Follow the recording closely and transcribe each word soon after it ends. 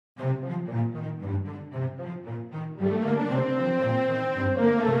"30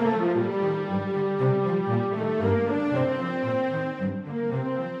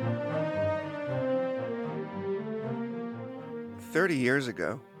 years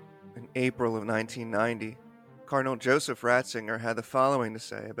ago, in April of 1990, Cardinal Joseph Ratzinger had the following to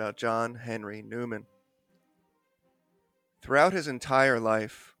say about John Henry Newman. Throughout his entire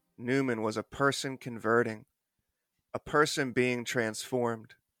life, Newman was a person converting, a person being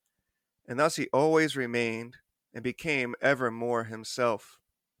transformed, and thus he always remained and became ever more himself.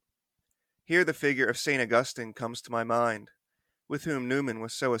 Here the figure of St. Augustine comes to my mind, with whom Newman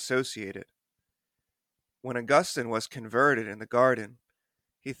was so associated. When Augustine was converted in the garden,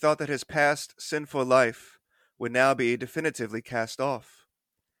 he thought that his past sinful life would now be definitively cast off.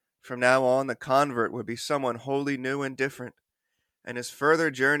 From now on, the convert would be someone wholly new and different, and his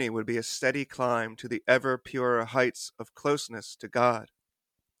further journey would be a steady climb to the ever purer heights of closeness to God.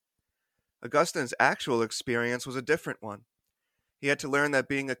 Augustine's actual experience was a different one. He had to learn that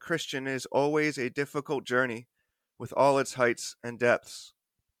being a Christian is always a difficult journey with all its heights and depths.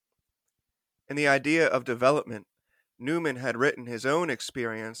 In the idea of development, Newman had written his own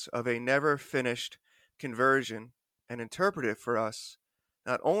experience of a never-finished conversion and interpreted for us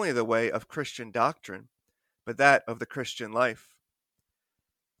not only the way of Christian doctrine, but that of the Christian life.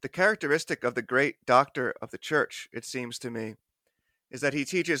 The characteristic of the great doctor of the Church, it seems to me, is that he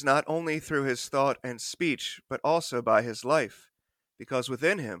teaches not only through his thought and speech, but also by his life, because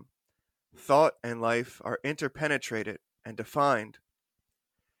within him, thought and life are interpenetrated and defined.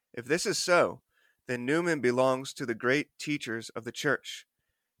 If this is so, then Newman belongs to the great teachers of the Church,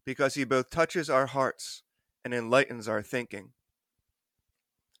 because he both touches our hearts and enlightens our thinking.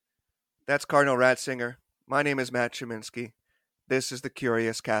 That's Cardinal Ratzinger. My name is Matt Cheminsky. This is the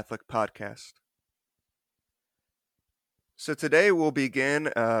Curious Catholic Podcast. So today we'll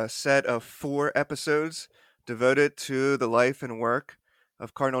begin a set of 4 episodes devoted to the life and work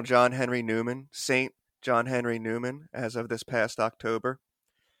of Cardinal John Henry Newman, Saint John Henry Newman, as of this past October.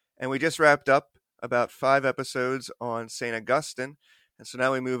 And we just wrapped up about 5 episodes on St. Augustine, and so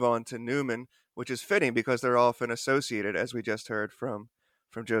now we move on to Newman, which is fitting because they're often associated, as we just heard from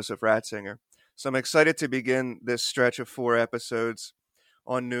Joseph Ratzinger. So I'm excited to begin this stretch of 4 episodes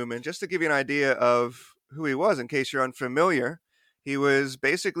on Newman. Just to give you an idea of who he was, in case you're unfamiliar, he was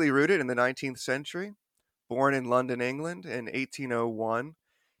basically rooted in the 19th century, born in London, England in 1801.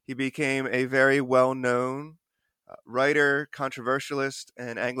 He became a very well-known writer, controversialist,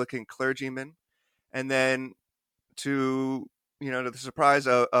 and Anglican clergyman. And then to the surprise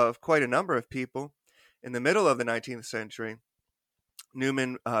of quite a number of people, in the middle of the 19th century,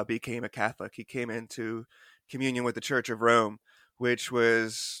 Newman became a Catholic. He came into communion with the Church of Rome, which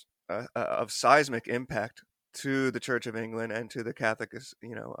was of seismic impact to the Church of England and to the Catholic,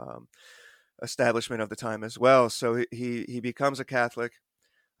 establishment of the time as well. So he becomes a Catholic.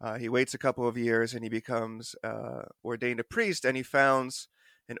 He waits a couple of years and he becomes ordained a priest, and he founds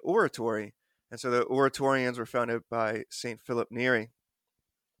an oratory. And so the oratorians were founded by St. Philip Neri,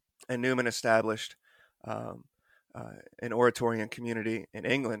 and Newman established an oratorian community in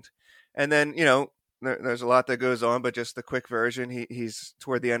England. And then, there's a lot that goes on, but just the quick version, he's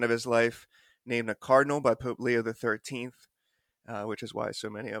toward the end of his life named a cardinal by Pope Leo XIII, which is why so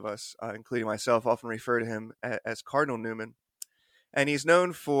many of us, including myself, often refer to him as Cardinal Newman. And he's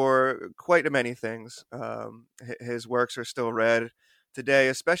known for quite many things. His works are still read today,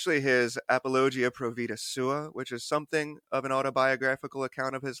 especially his Apologia Pro Vita Sua, which is something of an autobiographical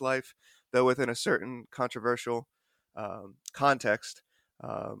account of his life, though within a certain controversial context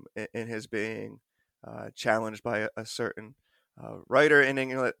in his being challenged by a certain writer in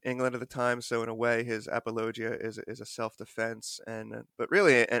England at the time. So in a way, his Apologia is a self-defense, but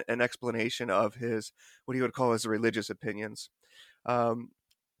really an explanation of his, what he would call his religious opinions.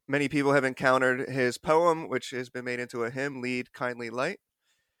 Many people have encountered his poem, which has been made into a hymn, Lead, Kindly Light.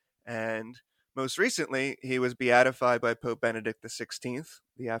 And most recently, he was beatified by Pope Benedict XVI,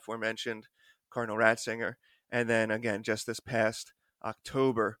 the aforementioned Cardinal Ratzinger. And then again, just this past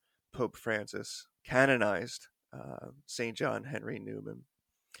October, Pope Francis canonized St. John Henry Newman.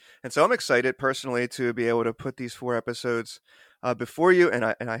 And so I'm excited personally to be able to put these 4 episodes before you, and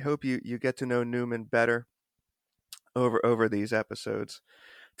I hope you get to know Newman better over these episodes.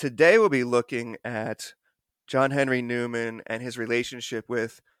 Today we'll be looking at John Henry Newman and his relationship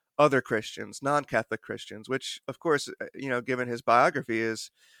with other Christians, non-Catholic Christians, which, of course, given his biography, is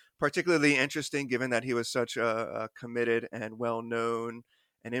particularly interesting, given that he was such a committed and well-known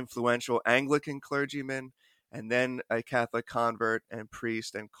and influential Anglican clergyman, and then a Catholic convert and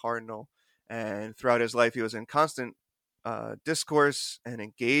priest and cardinal. And throughout his life, he was in constant discourse and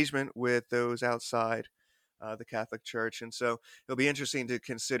engagement with those outside the Catholic Church. And so it'll be interesting to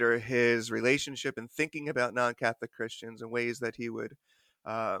consider his relationship and thinking about non-Catholic Christians and ways that he would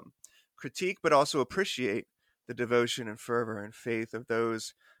critique but also appreciate the devotion and fervor and faith of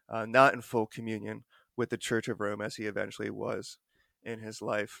those not in full communion with the Church of Rome, as he eventually was in his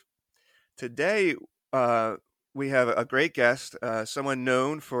life. Today, we have a great guest, someone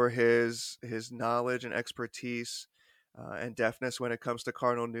known for his knowledge and expertise and deftness when it comes to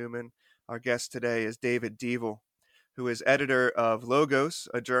Cardinal Newman. Our guest today is Deavel, who is editor of Logos,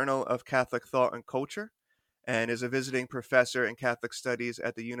 a journal of Catholic thought and culture, and is a visiting professor in Catholic studies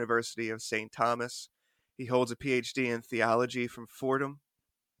at the University of St. Thomas. He holds a Ph.D. in theology from Fordham.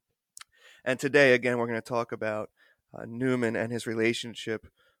 And today, again, we're going to talk about Newman and his relationship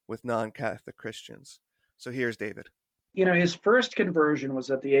with non-Catholic Christians. So here's David. You know, his first conversion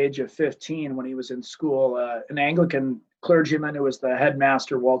was at the age of 15 when he was in school. An Anglican clergyman who was the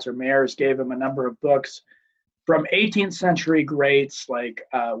headmaster, Walter Mayers, gave him a number of books from 18th century greats like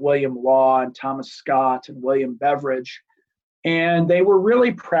William Law and Thomas Scott and William Beveridge. And they were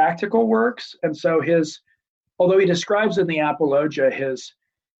really practical works. And so although he describes in the Apologia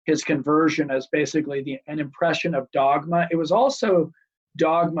his conversion as basically an impression of dogma, it was also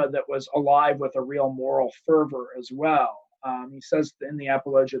dogma that was alive with a real moral fervor as well. He says in the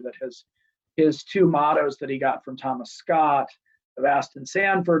Apologia that his two mottos that he got from Thomas Scott of Aston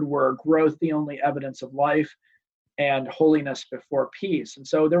Sandford were growth the only evidence of life and holiness before peace. And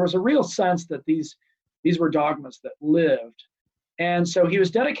so there was a real sense that these were dogmas that lived. And so he was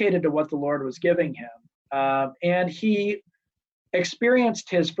dedicated to what the Lord was giving him. And he experienced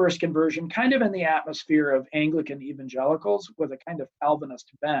his first conversion kind of in the atmosphere of Anglican evangelicals with a kind of Calvinist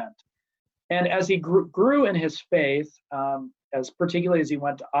bent. And as he grew in his faith, particularly as he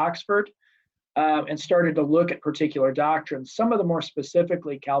went to Oxford and started to look at particular doctrines, some of the more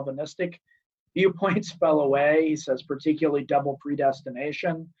specifically Calvinistic viewpoints fell away. He says particularly double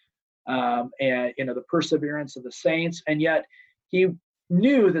predestination and the perseverance of the saints. And yet he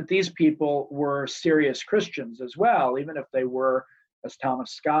knew that these people were serious Christians as well, even if they were, as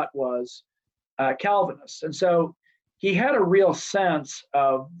Thomas Scott was, Calvinists. And so he had a real sense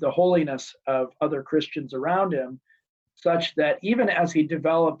of the holiness of other Christians around him, such that even as he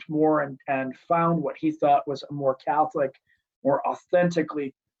developed more and found what he thought was a more Catholic, more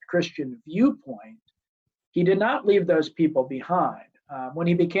authentically Christian viewpoint, he did not leave those people behind. When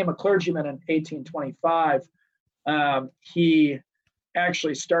he became a clergyman in 1825, he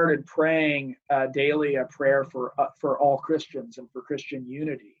actually started praying daily a prayer for all Christians and for Christian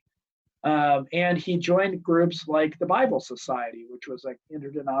unity. And he joined groups like the Bible Society, which was an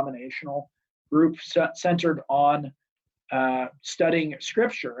interdenominational group centered on studying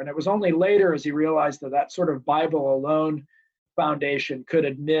Scripture. And it was only later, as he realized that sort of Bible alone foundation could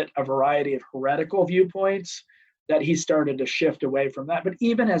admit a variety of heretical viewpoints, that he started to shift away from that. But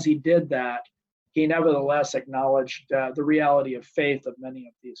even as he did that, he nevertheless acknowledged the reality of faith of many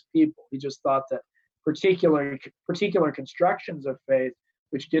of these people. He just thought that particular constructions of faith,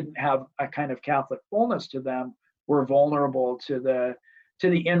 which didn't have a kind of Catholic fullness to them, were vulnerable to the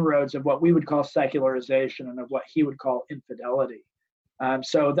inroads of what we would call secularization and of what he would call infidelity.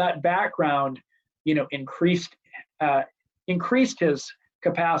 So that background, increased his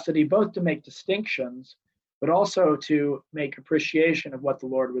capacity both to make distinctions, but also to make appreciation of what the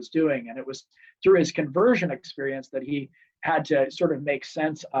Lord was doing. And it was through his conversion experience that he had to sort of make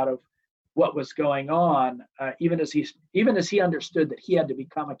sense out of what was going on. Even as he understood that he had to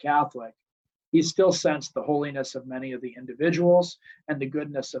become a Catholic, he still sensed the holiness of many of the individuals and the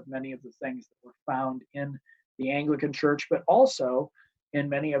goodness of many of the things that were found in the Anglican Church, but also in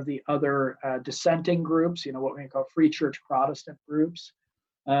many of the other dissenting groups, what we call free church Protestant groups.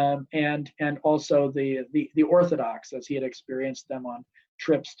 And also the Orthodox, as he had experienced them on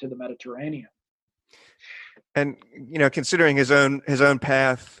trips to the Mediterranean. And considering his own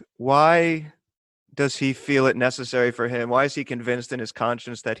path, why does he feel it necessary for him? Why is he convinced in his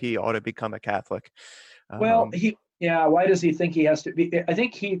conscience that he ought to become a Catholic? Why does he think he has to be? I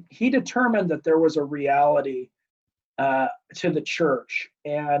think he determined that there was a reality to the church,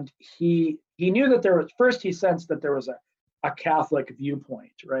 and he knew that there was. First, he sensed that there was a Catholic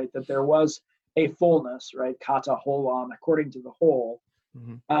viewpoint, right? That there was a fullness, right? Kata holam, according to the whole.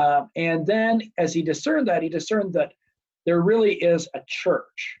 Mm-hmm. And then as he discerned that there really is a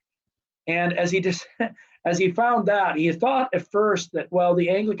church. And as he found that, he thought at first that, well, the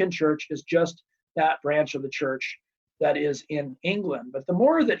Anglican Church is just that branch of the church that is in England. But the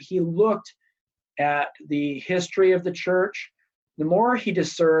more that he looked at the history of the church, the more he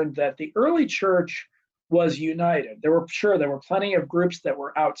discerned that the early church was united. There were plenty of groups that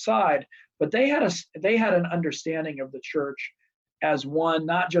were outside, but they had an understanding of the church as one,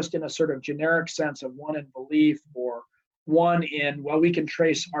 not just in a sort of generic sense of one in belief or one in, well, we can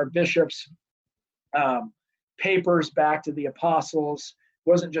trace our bishops' papers back to the apostles. It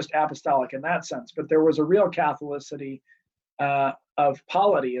wasn't just apostolic in that sense, but there was a real Catholicity of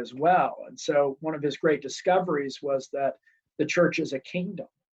polity as well. And so one of his great discoveries was that the church is a kingdom.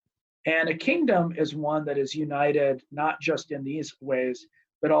 And a kingdom is one that is united not just in these ways,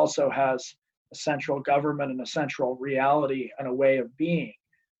 but also has a central government and a central reality and a way of being.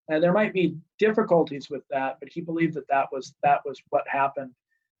 And there might be difficulties with that, but he believed that was what happened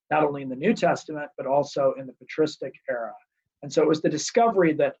not only in the New Testament, but also in the patristic era. And so it was the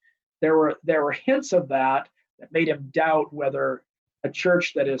discovery that there were hints of that made him doubt whether a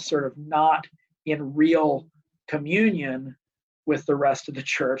church that is sort of not in real communion with the rest of the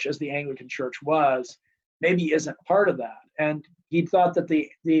church, as the Anglican Church was, maybe isn't part of that. And he thought that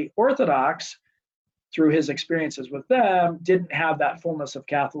the Orthodox, through his experiences with them, didn't have that fullness of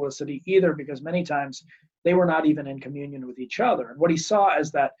Catholicity either, because many times they were not even in communion with each other. And what he saw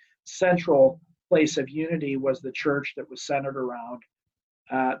as that central place of unity was the church that was centered around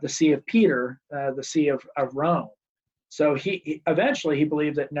the See of Peter, the See of Rome. So he eventually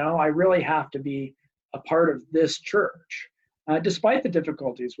believed that, no, I really have to be a part of this church. Despite the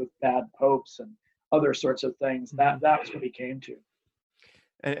difficulties with bad popes and other sorts of things, that was what he came to.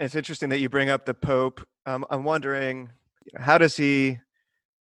 And it's interesting that you bring up the Pope. I'm wondering, how does he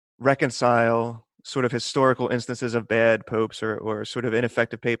reconcile sort of historical instances of bad popes or sort of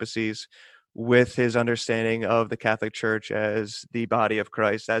ineffective papacies with his understanding of the Catholic Church as the body of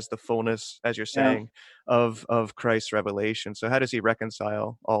Christ, as the fullness, as you're saying, of Christ's revelation? So how does he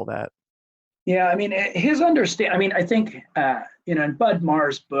reconcile all that? Yeah, I mean, his understanding, I mean, I think, in Bud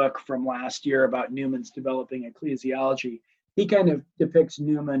Marr's book from last year about Newman's developing ecclesiology, he kind of depicts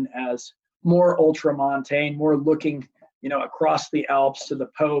Newman as more ultramontane, more looking, across the Alps to the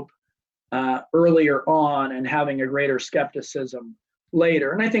Pope earlier on and having a greater skepticism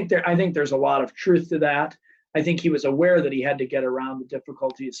later. And I think there's a lot of truth to that. I think he was aware that he had to get around the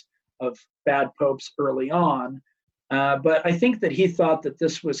difficulties of bad popes early on. But I think that he thought that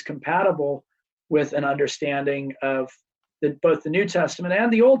this was compatible with an understanding of both the New Testament and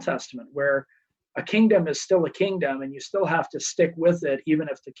the Old Testament, where a kingdom is still a kingdom and you still have to stick with it, even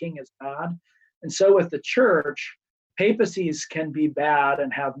if the king is bad. And so with the church, papacies can be bad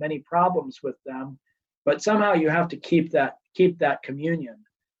and have many problems with them, but somehow you have to keep that communion.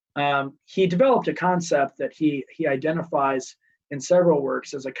 He developed a concept that he identifies in several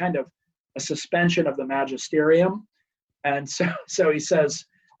works as a kind of a suspension of the magisterium. And so he says,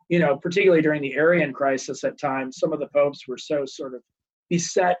 particularly during the Arian crisis at times, some of the popes were so sort of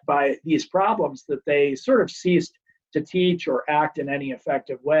beset by these problems that they sort of ceased to teach or act in any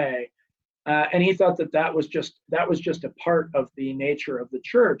effective way. And he thought that was just a part of the nature of the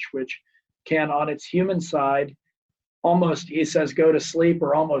church, which can, on its human side, almost, he says, go to sleep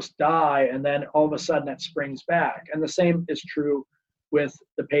or almost die, and then all of a sudden it springs back. And the same is true with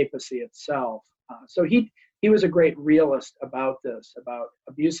the papacy itself. So he was a great realist about this, about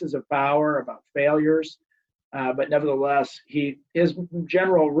abuses of power, about failures. But nevertheless, his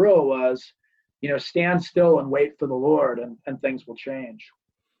general rule was, stand still and wait for the Lord, and things will change.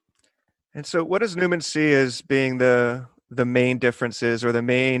 And so what does Newman see as being the main differences or the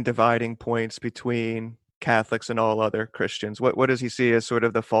main dividing points between Catholics and all other Christians? What does he see as sort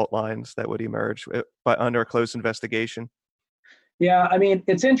of the fault lines that would emerge under a close investigation? Yeah, I mean,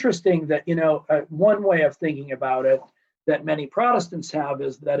 it's interesting that, one way of thinking about it that many Protestants have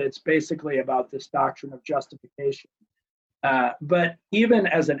is that it's basically about this doctrine of justification. But even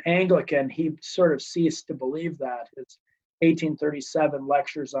as an Anglican, he sort of ceased to believe that. His 1837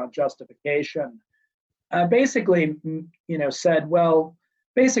 lectures on justification basically, said, well,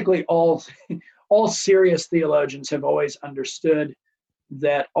 basically all serious theologians have always understood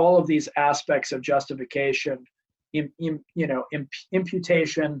that all of these aspects of justification,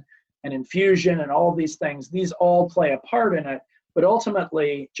 imputation and infusion and all of these things, these all play a part in it. But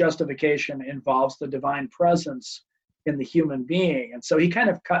ultimately, justification involves the divine presence in the human being. And so he kind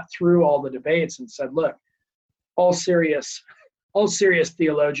of cut through all the debates and said, look, all serious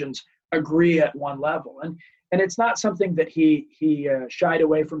theologians agree at one level. And it's not something that he shied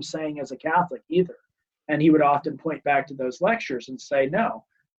away from saying as a Catholic either. And he would often point back to those lectures and say, no,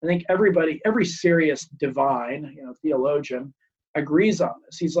 I think every serious divine, theologian agrees on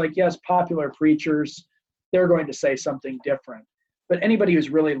this. He's like, yes, popular preachers, they're going to say something different. But anybody who's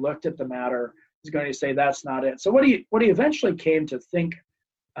really looked at the matter is going to say that's not it. So what he eventually came to think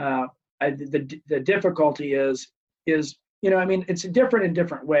the difficulty is I mean, it's different in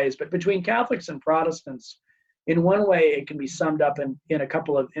different ways, but between Catholics and Protestants, in one way, it can be summed up in a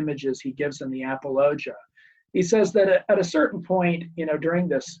couple of images he gives in the Apologia. He says that at a certain point, during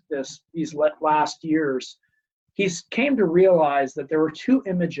these last years, he came to realize that there were two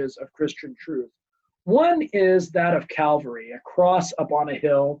images of Christian truth. One is that of Calvary, a cross up on a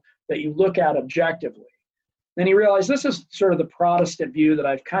hill that you look at objectively. Then he realized this is sort of the Protestant view that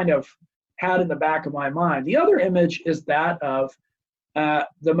I've kind of had in the back of my mind. The other image is that of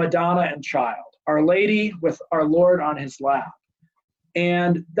the Madonna and Child, Our Lady with our Lord on his lap.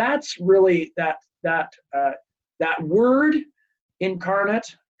 And that's really that word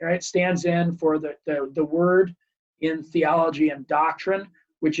incarnate, right, stands in for the word in theology and doctrine,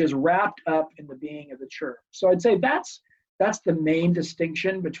 which is wrapped up in the being of the church. So I'd say that's the main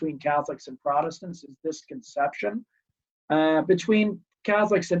distinction between Catholics and Protestants, is this conception. Between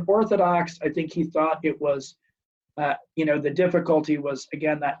Catholics and Orthodox, I think he thought it was, the difficulty was,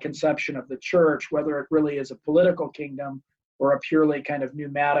 again, that conception of the church, whether it really is a political kingdom or a purely kind of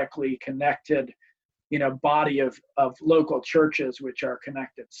pneumatically connected, body of local churches which are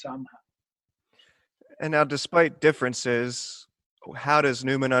connected somehow. And now, despite differences, how does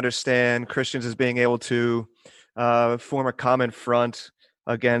Newman understand Christians as being able to form a common front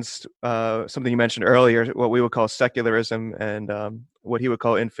against something you mentioned earlier, what we would call secularism, and what he would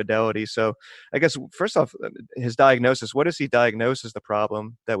call infidelity? So I guess, first off, his diagnosis, what does he diagnose as the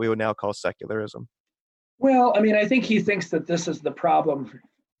problem that we would now call secularism? Well, I mean, I think he thinks that this is the problem,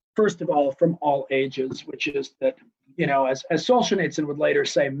 first of all, from all ages, which is that, as Solzhenitsyn would later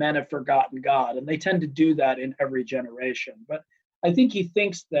say, men have forgotten God, and they tend to do that in every generation. But I think he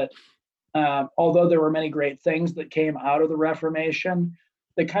thinks that although there were many great things that came out of the Reformation,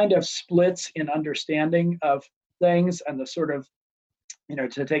 the kind of splits in understanding of things and the sort of,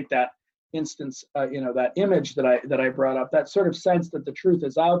 to take that instance, that image that I brought up, that sort of sense that the truth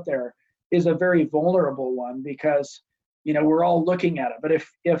is out there is a very vulnerable one, because, we're all looking at it. But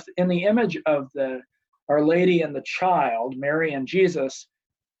if in the image of Our Lady and the Child, Mary and Jesus,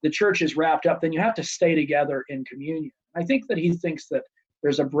 the church is wrapped up, then you have to stay together in communion. I think that he thinks that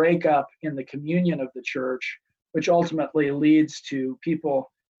there's a breakup in the communion of the church, which ultimately leads to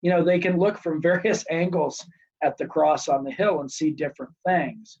people, they can look from various angles at the cross on the hill and see different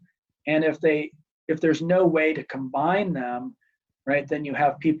things. And if there's no way to combine them, right, then you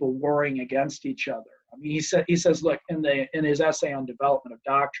have people warring against each other. I mean, he says, look, in his essay on development of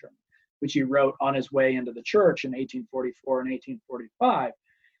doctrine, which he wrote on his way into the church in 1844 and 1845,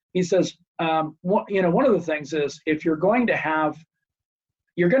 he says, one of the things is, if you're going to have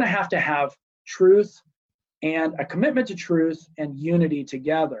to have truth and a commitment to truth and unity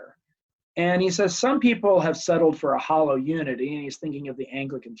together. And he says some people have settled for a hollow unity, and he's thinking of the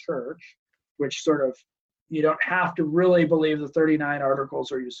Anglican Church, which sort of, you don't have to really believe the 39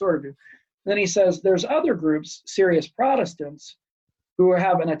 Articles, or you sort of do. Then he says there's other groups, serious Protestants, who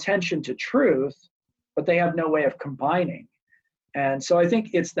have an attention to truth, but they have no way of combining. And so I think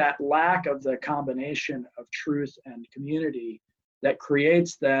it's that lack of the combination of truth and community that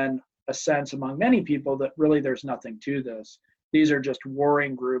creates then a sense among many people that really there's nothing to this. These are just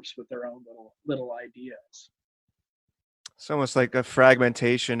warring groups with their own little ideas. It's almost like a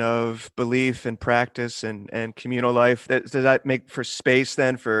fragmentation of belief and practice and communal life. Does that make for space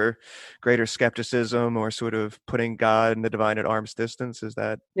then for greater skepticism, or sort of putting God and the divine at arm's distance? Is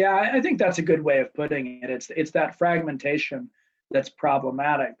that? Yeah, I think that's a good way of putting it. It's that fragmentation that's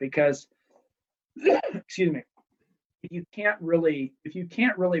problematic, because, excuse me, if you can't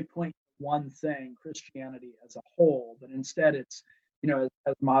really point to one thing, Christianity as a whole, but instead it's,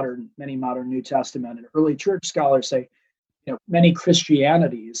 as many modern New Testament and early church scholars say, many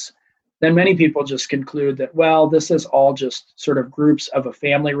Christianities, then many people just conclude that, well, this is all just sort of groups of a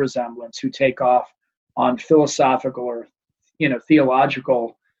family resemblance who take off on philosophical or,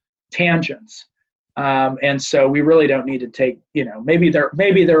 theological tangents. And so we really don't need to take, maybe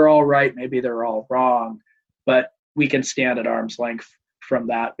they're all right, maybe they're all wrong, but we can stand at arm's length from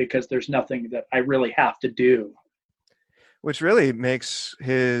that, because there's nothing that I really have to do. Which really makes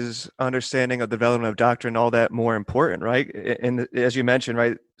his understanding of the development of doctrine all that more important, right? And as you mentioned,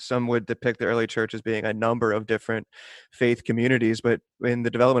 right, some would depict the early church as being a number of different faith communities, but in the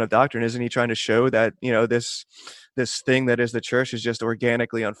development of doctrine, isn't he trying to show that, this thing that is the church is just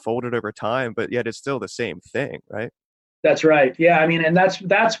organically unfolded over time, but yet it's still the same thing, right? That's right. Yeah, I mean, and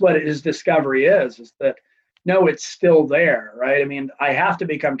that's what his discovery is that, no, it's still there, right? I mean, I have to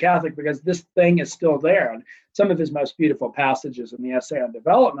become Catholic because this thing is still there. And some of his most beautiful passages in the essay on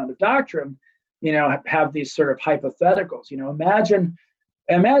development of doctrine, have these sort of hypotheticals. Imagine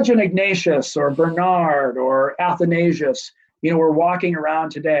imagine Ignatius or Bernard or Athanasius, were walking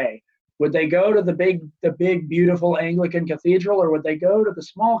around today. Would they go to the big, beautiful Anglican cathedral, or would they go to the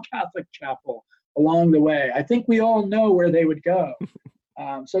small Catholic chapel along the way? I think we all know where they would go.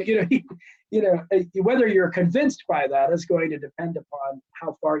 So whether you're convinced by that is going to depend upon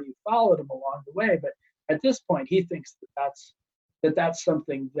how far you followed him along the way. But at this point, he thinks that's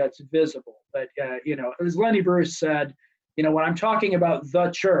something that's visible. But as Lenny Bruce said, when I'm talking about the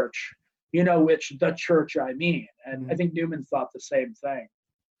church, which the church I mean. And I think Newman thought the same thing.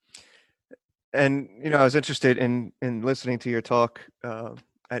 And I was interested in listening to your talk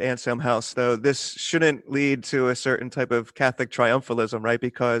at Anselm House, though. This shouldn't lead to a certain type of Catholic triumphalism, right?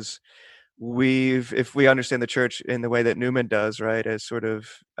 Because if we understand the church in the way that Newman does, right, as sort of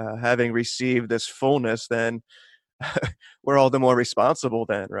having received this fullness, then we're all the more responsible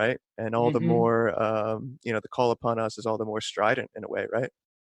then, right? And all the more, the call upon us is all the more strident in a way, right?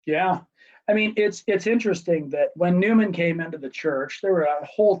 Yeah. I mean, it's interesting that when Newman came into the church, there were a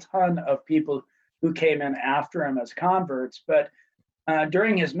whole ton of people who came in after him as converts, but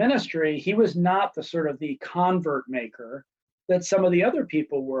during his ministry, he was not the sort of the convert maker that some of the other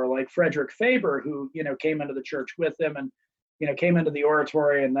people were, like Frederick Faber, who, came into the church with him and, came into the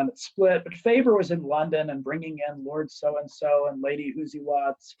oratory and then it split. But Faber was in London and bringing in Lord so-and-so and Lady Whoosie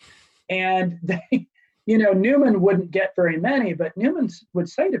Watts. And they, Newman wouldn't get very many, but Newman would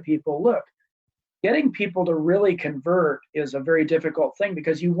say to people, look, getting people to really convert is a very difficult thing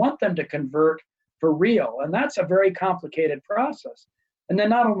because you want them to convert for real. And that's a very complicated process. And then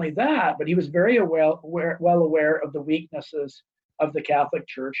not only that, but he was very well aware of the weaknesses of the Catholic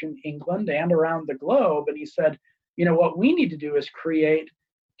Church in England and around the globe. And he said, what we need to do is create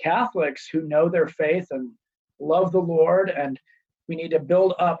Catholics who know their faith and love the Lord. And we need to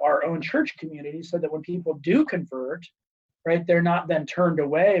build up our own church community so that when people do convert, right, they're not then turned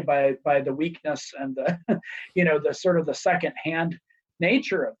away by the weakness and the, the sort of the secondhand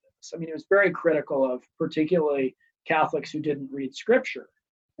nature of this. I mean, he was very critical of particularly Catholics who didn't read scripture.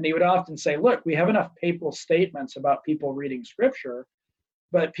 And he would often say, look, we have enough papal statements about people reading scripture,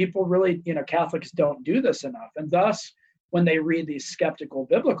 but people really, Catholics don't do this enough. And thus, when they read these skeptical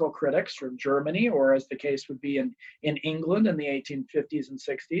biblical critics from Germany, or as the case would be in England in the 1850s and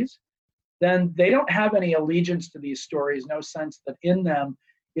 60s, then they don't have any allegiance to these stories, no sense that in them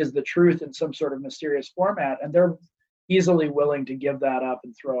is the truth in some sort of mysterious format. And they're easily willing to give that up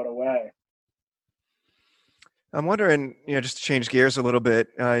and throw it away. I'm wondering, just to change gears a little bit,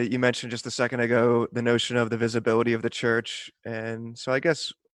 you mentioned just a second ago the notion of the visibility of the church. And so I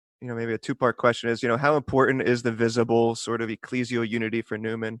guess, maybe a two-part question is, how important is the visible sort of ecclesial unity for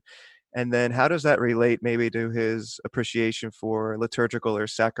Newman? And then how does that relate maybe to his appreciation for liturgical or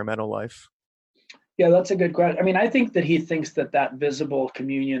sacramental life? Yeah, that's a good question. I mean, I think that he thinks that visible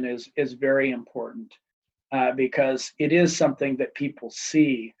communion is very important because it is something that people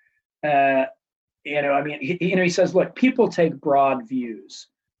see. He says, look, people take broad views.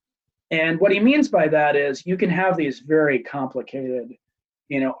 And what he means by that is you can have these very complicated,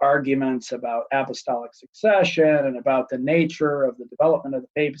 arguments about apostolic succession and about the nature of the development of the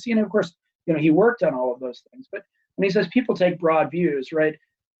papacy. And of course, he worked on all of those things. But when he says people take broad views, right,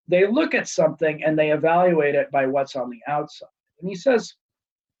 they look at something and they evaluate it by what's on the outside. And he says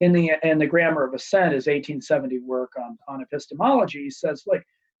in the Grammar of Assent, his 1870 work on epistemology, he says, like,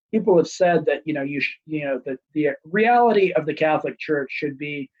 people have said that that the reality of the Catholic Church should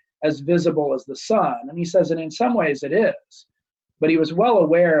be as visible as the sun, and he says, and in some ways it is, but he was well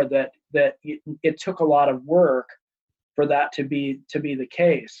aware that it took a lot of work for that to be the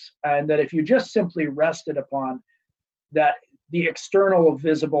case, and that if you just simply rested upon that the external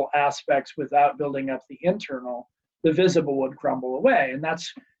visible aspects without building up the internal, the visible would crumble away, and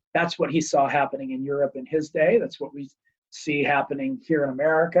that's what he saw happening in Europe in his day. That's what we see happening here in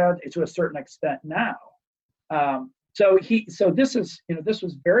America to a certain extent now. So this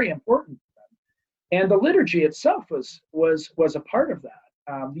was very important to them, and the liturgy itself was a part of that.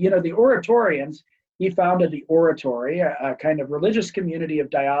 The Oratorians, he founded the Oratory, a kind of religious community of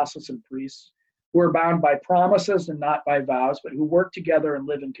diocesan priests who are bound by promises and not by vows, but who work together and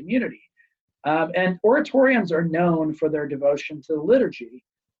live in community. And Oratorians are known for their devotion to the liturgy.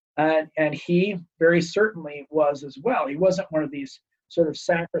 And he very certainly was as well. He wasn't one of these sort of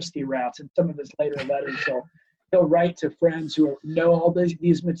sacristy rats. In some of his later letters, he'll write to friends who know all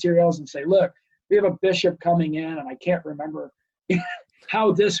these materials and say, look, we have a bishop coming in and I can't remember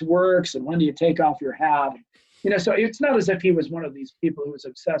how this works and when do you take off your hat. So it's not as if he was one of these people who was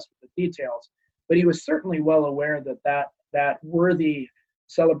obsessed with the details, but he was certainly well aware that worthy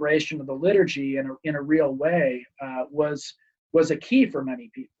celebration of the liturgy in a real way was was a key for many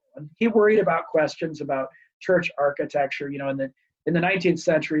people. And he worried about questions about church architecture. In the 19th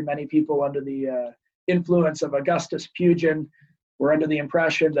century, many people under the influence of Augustus Pugin were under the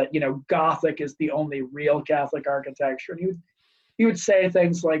impression that, Gothic is the only real Catholic architecture. And he would say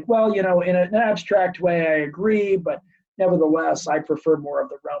things like, well, in an abstract way, I agree, but nevertheless, I prefer more of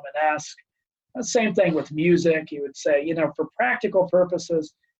the Romanesque. Same thing with music. He would say, for practical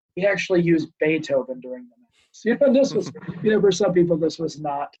purposes, he actually used Beethoven during the Mass. This was, for some people, this was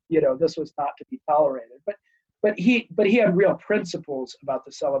not to be tolerated. But he had real principles about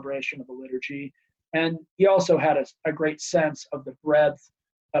the celebration of the liturgy, and he also had a great sense of the breadth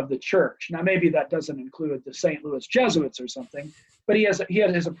of the church. Now, maybe that doesn't include the St. Louis Jesuits or something, but he has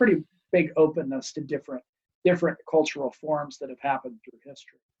a pretty big openness to different cultural forms that have happened through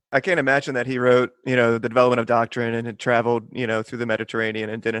history. I can't imagine that he wrote, the development of doctrine and had traveled, through the Mediterranean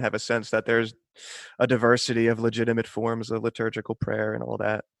and didn't have a sense that there's a diversity of legitimate forms of liturgical prayer and all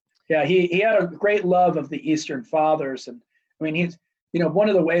that. Yeah, he had a great love of the Eastern Fathers. And I mean, he's, one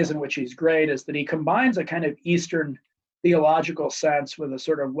of the ways in which he's great is that he combines a kind of Eastern theological sense with a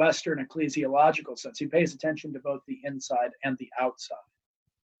sort of Western ecclesiological sense. He pays attention to both the inside and the outside.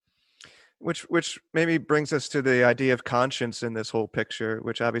 Which maybe brings us to the idea of conscience in this whole picture,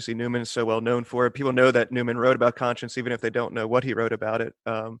 which obviously Newman is so well known for. People know that Newman wrote about conscience, even if they don't know what he wrote about it.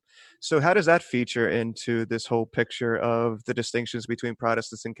 So how does that feature into this whole picture of the distinctions between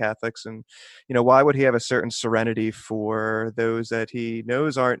Protestants and Catholics? And, why would he have a certain serenity for those that he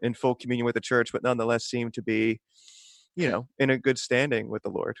knows aren't in full communion with the church, but nonetheless seem to be, in a good standing with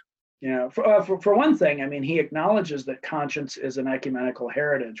the Lord? For one thing, I mean, he acknowledges that conscience is an ecumenical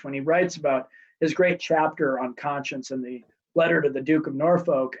heritage. When he writes about his great chapter on conscience in the letter to the Duke of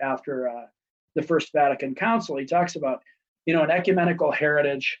Norfolk after the First Vatican Council, he talks about, an ecumenical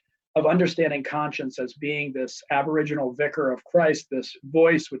heritage of understanding conscience as being this aboriginal vicar of Christ, this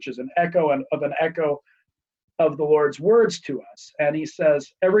voice which is an echo of the Lord's words to us. And he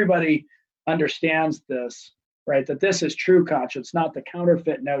says everybody understands this, right? That this is true conscience, not the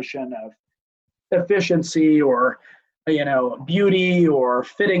counterfeit notion of efficiency or, beauty or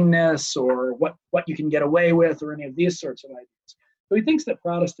fittingness or what you can get away with or any of these sorts of ideas. So he thinks that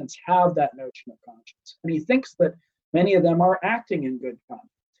Protestants have that notion of conscience, and he thinks that many of them are acting in good conscience.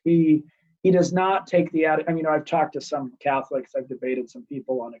 He does not take the attitude. I've talked to some Catholics, I've debated some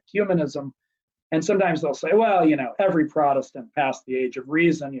people on ecumenism, and sometimes they'll say, well, every Protestant past the age of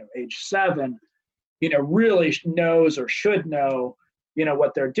reason, age 7, really knows or should know,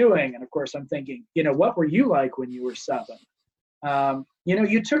 what they're doing. And of course, I'm thinking, what were you like when you were 7?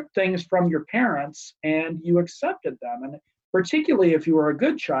 You took things from your parents and you accepted them. And particularly if you were a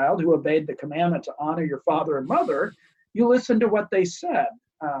good child who obeyed the commandment to honor your father and mother, you listened to what they said.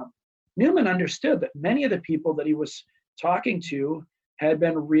 Newman understood that many of the people that he was talking to had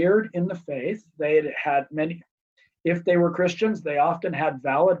been reared in the faith. They had many, if they were Christians, they often had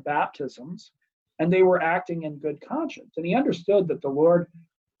valid baptisms, and they were acting in good conscience. And he understood that the Lord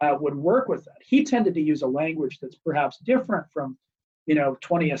would work with that. He tended to use a language that's perhaps different from,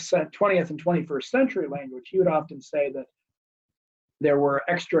 20th and 21st century language. He would often say that there were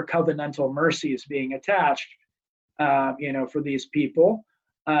extra covenantal mercies being attached, for these people.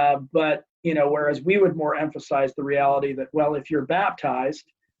 But, whereas we would more emphasize the reality that, well, if you're baptized,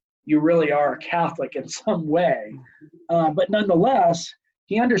 you really are a Catholic in some way. But nonetheless,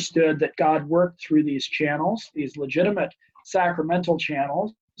 he understood that God worked through these channels, these legitimate sacramental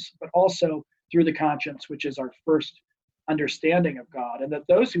channels, but also through the conscience, which is our first understanding of God, and that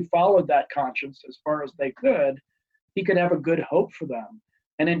those who followed that conscience as far as they could, he could have a good hope for them.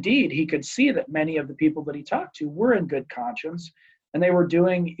 And indeed, he could see that many of the people that he talked to were in good conscience, and they were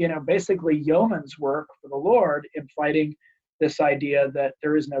doing, basically yeoman's work for the Lord in fighting this idea that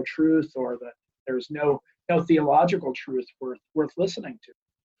there is no truth, or that there's no theological truth worth listening to.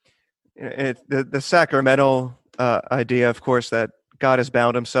 The sacramental idea, of course, that God has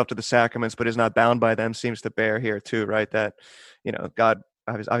bound himself to the sacraments but is not bound by them, seems to bear here too, right? That, God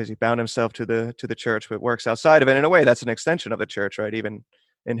obviously bound himself to the church, but works outside of it. In a way, that's an extension of the church, right? Even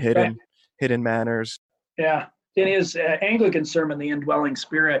in hidden manners. Yeah. In his Anglican sermon, The Indwelling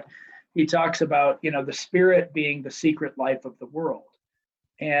Spirit, he talks about, the Spirit being the secret life of the world.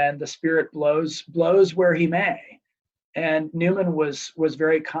 And the Spirit blows where he may. And Newman was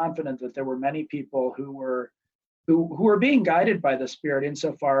very confident that there were many people who were being guided by the Spirit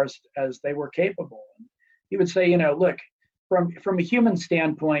insofar as they were capable. And he would say, look, from a human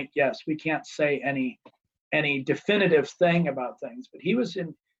standpoint, yes, we can't say any definitive thing about things, but he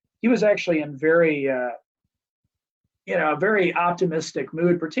was actually in very a very optimistic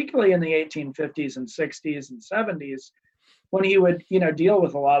mood, particularly in the 1850s and 60s and 70s, when he would, deal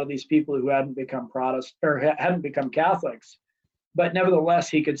with a lot of these people who hadn't become Protestant or hadn't become Catholics, but nevertheless,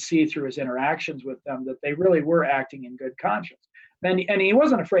 he could see through his interactions with them that they really were acting in good conscience. And he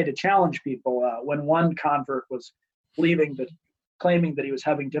wasn't afraid to challenge people. When one convert was leaving, but claiming that he was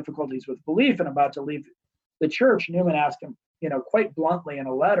having difficulties with belief and about to leave the church, Newman asked him, quite bluntly in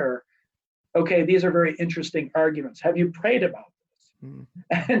a letter, okay, these are very interesting arguments. Have you prayed about this?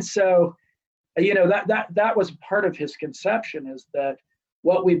 Mm-hmm. And so, that was part of his conception, is that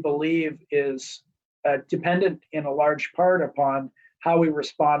what we believe is dependent in a large part upon how we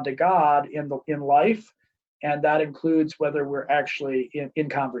respond to God in life, and that includes whether we're actually in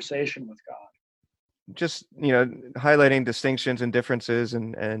conversation with God. Just highlighting distinctions and differences,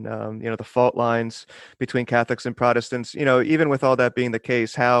 and the fault lines between Catholics and Protestants. Even with all that being the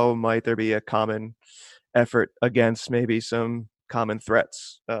case, how might there be a common effort against maybe some common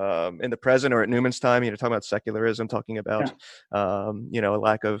threats in the present or at Newman's time? Talking about secularism, talking about a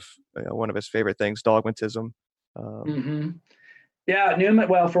lack of one of his favorite things, dogmatism. Mm-hmm. Yeah, Newman.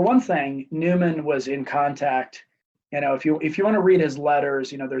 Well, for one thing, Newman was in contact. If you want to read his letters,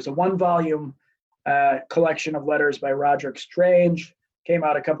 there's a 1-volume collection of letters by Roderick Strange, came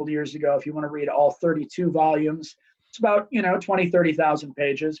out a couple of years ago. If you want to read all 32 volumes, it's about 30,000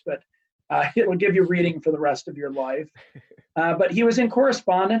 pages, but it'll give you reading for the rest of your life. But he was in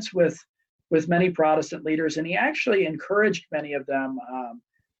correspondence with many Protestant leaders, and he actually encouraged many of them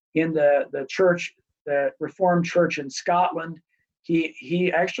in the church, the Reformed Church in Scotland.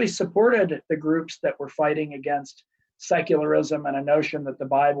 He actually supported the groups that were fighting against secularism and a notion that the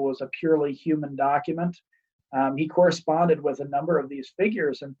Bible was a purely human document. He corresponded with a number of these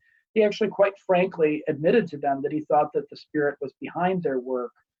figures, and he actually quite frankly admitted to them that he thought that the Spirit was behind their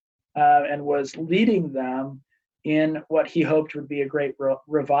work and was leading them in what he hoped would be a great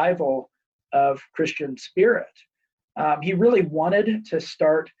revival of Christian spirit. He really wanted to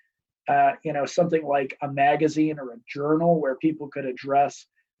start something like a magazine or a journal where people could address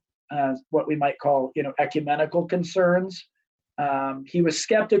what we might call, ecumenical concerns. He was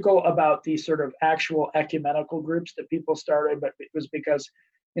skeptical about the sort of actual ecumenical groups that people started, but it was because,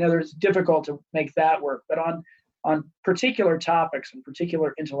 it's difficult to make that work. But on particular topics and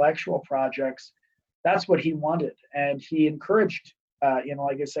particular intellectual projects, that's what he wanted. And he encouraged,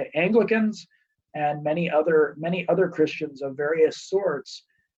 like I say, Anglicans and many other Christians of various sorts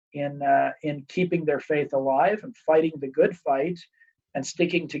in keeping their faith alive and fighting the good fight and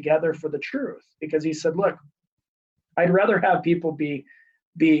sticking together for the truth. Because he said, look, I'd rather have people be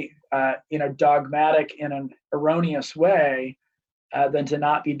dogmatic in an erroneous way than to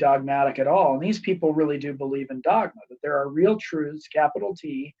not be dogmatic at all. And these people really do believe in dogma, that there are real truths, capital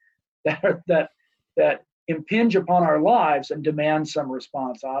T, that impinge upon our lives and demand some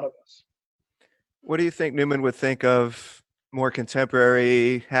response out of us. What do you think Newman would think of more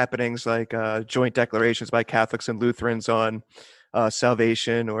contemporary happenings like joint declarations by Catholics and Lutherans on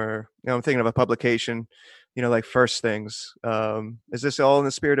salvation, or I'm thinking of a publication, like First Things. Is this all in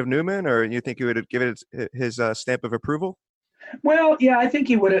the spirit of Newman, or you think he would give it his stamp of approval? Well, yeah, I think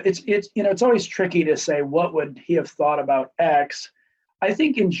he would have. It's always tricky to say what would he have thought about X. I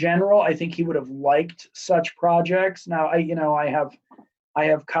think in general, I think he would have liked such projects. Now, I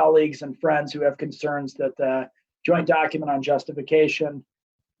have colleagues and friends who have concerns that the joint document on justification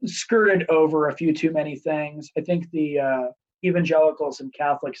skirted over a few too many things. I think the evangelicals and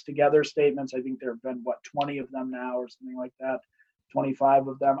Catholics together statements, I think there have been 20 of them now or something like that, 25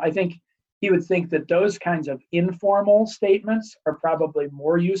 of them. I think he would think that those kinds of informal statements are probably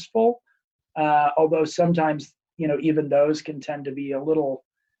more useful, although sometimes even those can tend to be a little,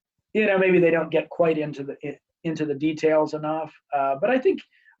 maybe they don't get quite into the details enough. But I think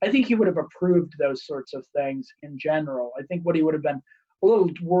he would have approved those sorts of things in general. I think what he would have been a little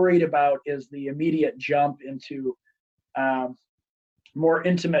worried about is the immediate jump into more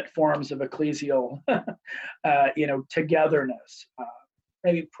intimate forms of ecclesial, togetherness.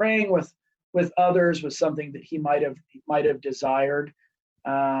 Maybe praying with others was something that he might have desired,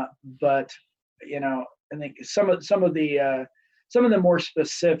 but I think some of the more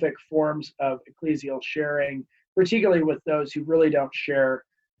specific forms of ecclesial sharing, particularly with those who really don't share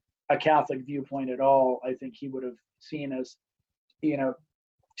a Catholic viewpoint at all, I think he would have seen as,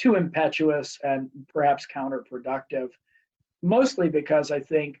 too impetuous and perhaps counterproductive, mostly because I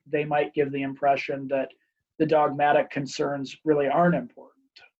think they might give the impression that the dogmatic concerns really aren't important.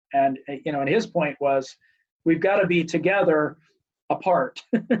 And, and his point was, we've got to be together apart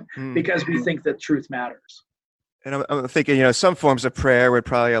because we think that truth matters. And I'm thinking, some forms of prayer would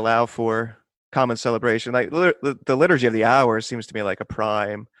probably allow for common celebration. Like the liturgy of the hours seems to me like a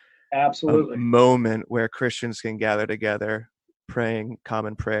prime Absolutely. moment where Christians can gather together praying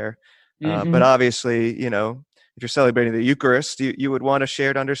common prayer. But Hmm. obviously, if you're celebrating the Eucharist, you would want a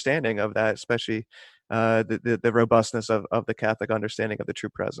shared understanding of that, especially the robustness of the Catholic understanding of the true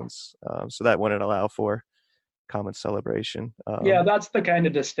presence. So that wouldn't allow for common celebration. Yeah, that's the kind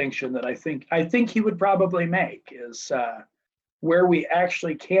of distinction that I think he would probably make is where we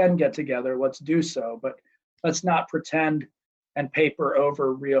actually can get together. Let's do so, but let's not pretend and paper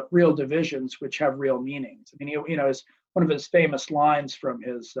over real divisions which have real meanings. I mean, as one of his famous lines from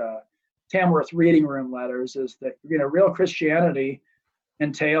his Tamworth reading room letters is that real Christianity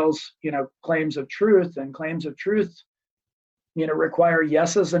entails claims of truth, and claims of truth require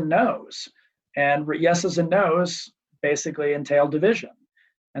yeses and nos, and yeses and nos basically entail division,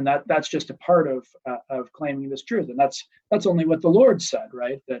 and that's just a part of claiming this truth, and that's only what the Lord said,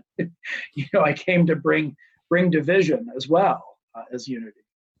 right? That I came to bring division as well as unity.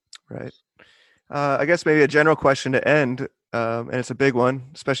 Right. I guess maybe a general question to end, and it's a big one,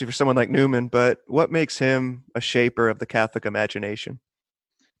 especially for someone like Newman, but what makes him a shaper of the Catholic imagination?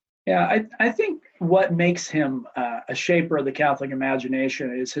 Yeah, I think what makes him a shaper of the Catholic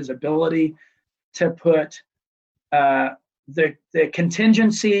imagination is his ability to put uh, the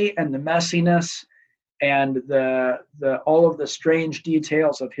contingency and the messiness and the all of the strange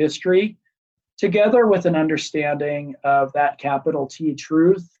details of history together with an understanding of that capital T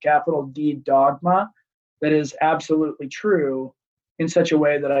truth, capital D dogma that is absolutely true in such a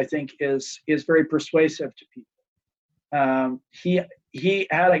way that I think is very persuasive to people. He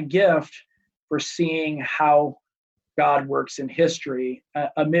had a gift for seeing how God works in history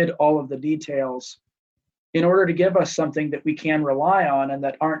amid all of the details in order to give us something that we can rely on and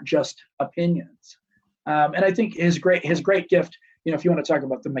that aren't just opinions. And I think his great gift, if you want to talk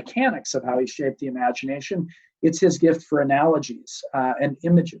about the mechanics of how he shaped the imagination, it's his gift for analogies and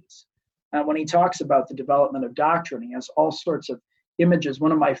images. When he talks about the development of doctrine, he has all sorts of images.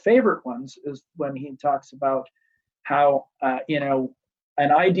 One of my favorite ones is when he talks about how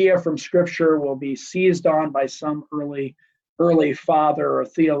an idea from Scripture will be seized on by some early father or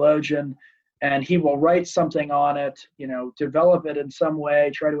theologian, and he will write something on it, develop it in some way,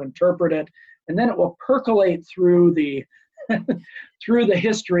 try to interpret it, and then it will percolate through the through the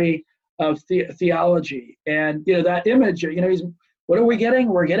history of theology. And that image, what are we getting?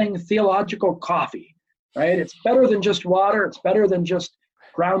 We're getting theological coffee, right? It's better than just water. It's better than just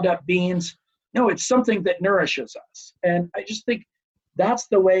ground up beans. No, it's something that nourishes us. And I just think that's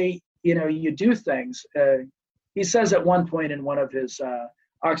the way you do things. He says at one point in one of his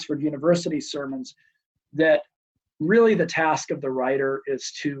Oxford University sermons that really the task of the writer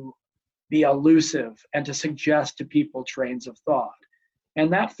is to be elusive and to suggest to people trains of thought.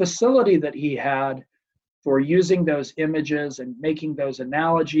 And that facility that he had for using those images and making those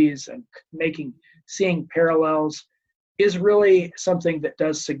analogies and seeing parallels is really something that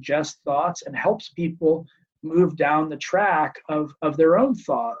does suggest thoughts and helps people move down the track of their own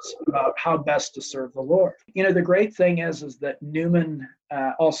thoughts about how best to serve the Lord. The great thing is that Newman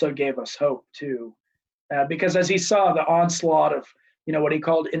also gave us hope too, because as he saw the onslaught of what he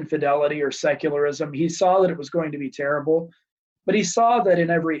called infidelity or secularism, he saw that it was going to be terrible, but he saw that in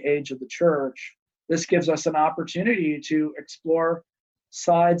every age of the church, this gives us an opportunity to explore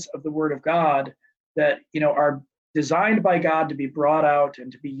sides of the Word of God that are designed by God to be brought out and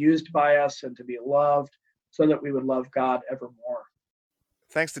to be used by us and to be loved so that we would love God evermore.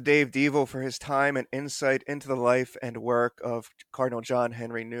 Thanks to Dave Deavel for his time and insight into the life and work of Cardinal John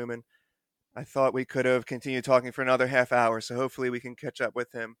Henry Newman. I thought we could have continued talking for another half hour, so hopefully we can catch up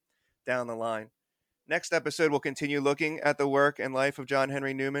with him down the line. Next episode, we'll continue looking at the work and life of John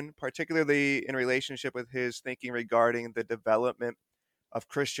Henry Newman, particularly in relationship with his thinking regarding the development of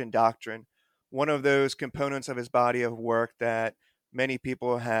Christian doctrine, one of those components of his body of work that many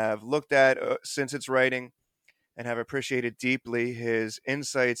people have looked at since its writing and have appreciated deeply his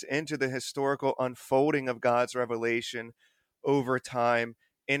insights into the historical unfolding of God's revelation over time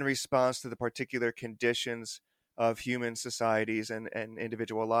in response to the particular conditions of human societies and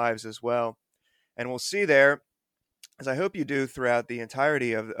individual lives as well. And we'll see there, as I hope you do throughout the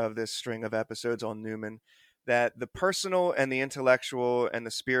entirety of this string of episodes on Newman, that the personal and the intellectual and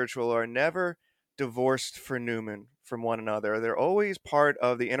the spiritual are never divorced for Newman from one another. They're always part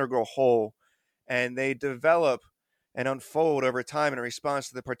of the integral whole, and they develop and unfold over time in response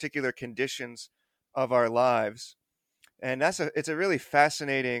to the particular conditions of our lives. And it's a really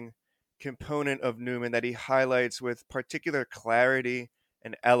fascinating component of Newman that he highlights with particular clarity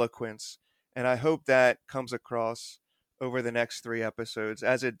and eloquence. And I hope that comes across over the next 3 episodes,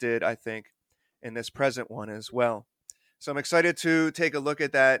 as it did, I think, in this present one as well. So I'm excited to take a look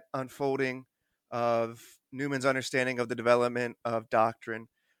at that unfolding of Newman's understanding of the development of doctrine,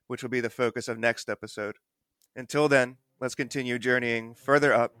 which will be the focus of next episode. Until then, let's continue journeying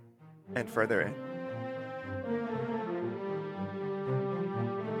further up and further in.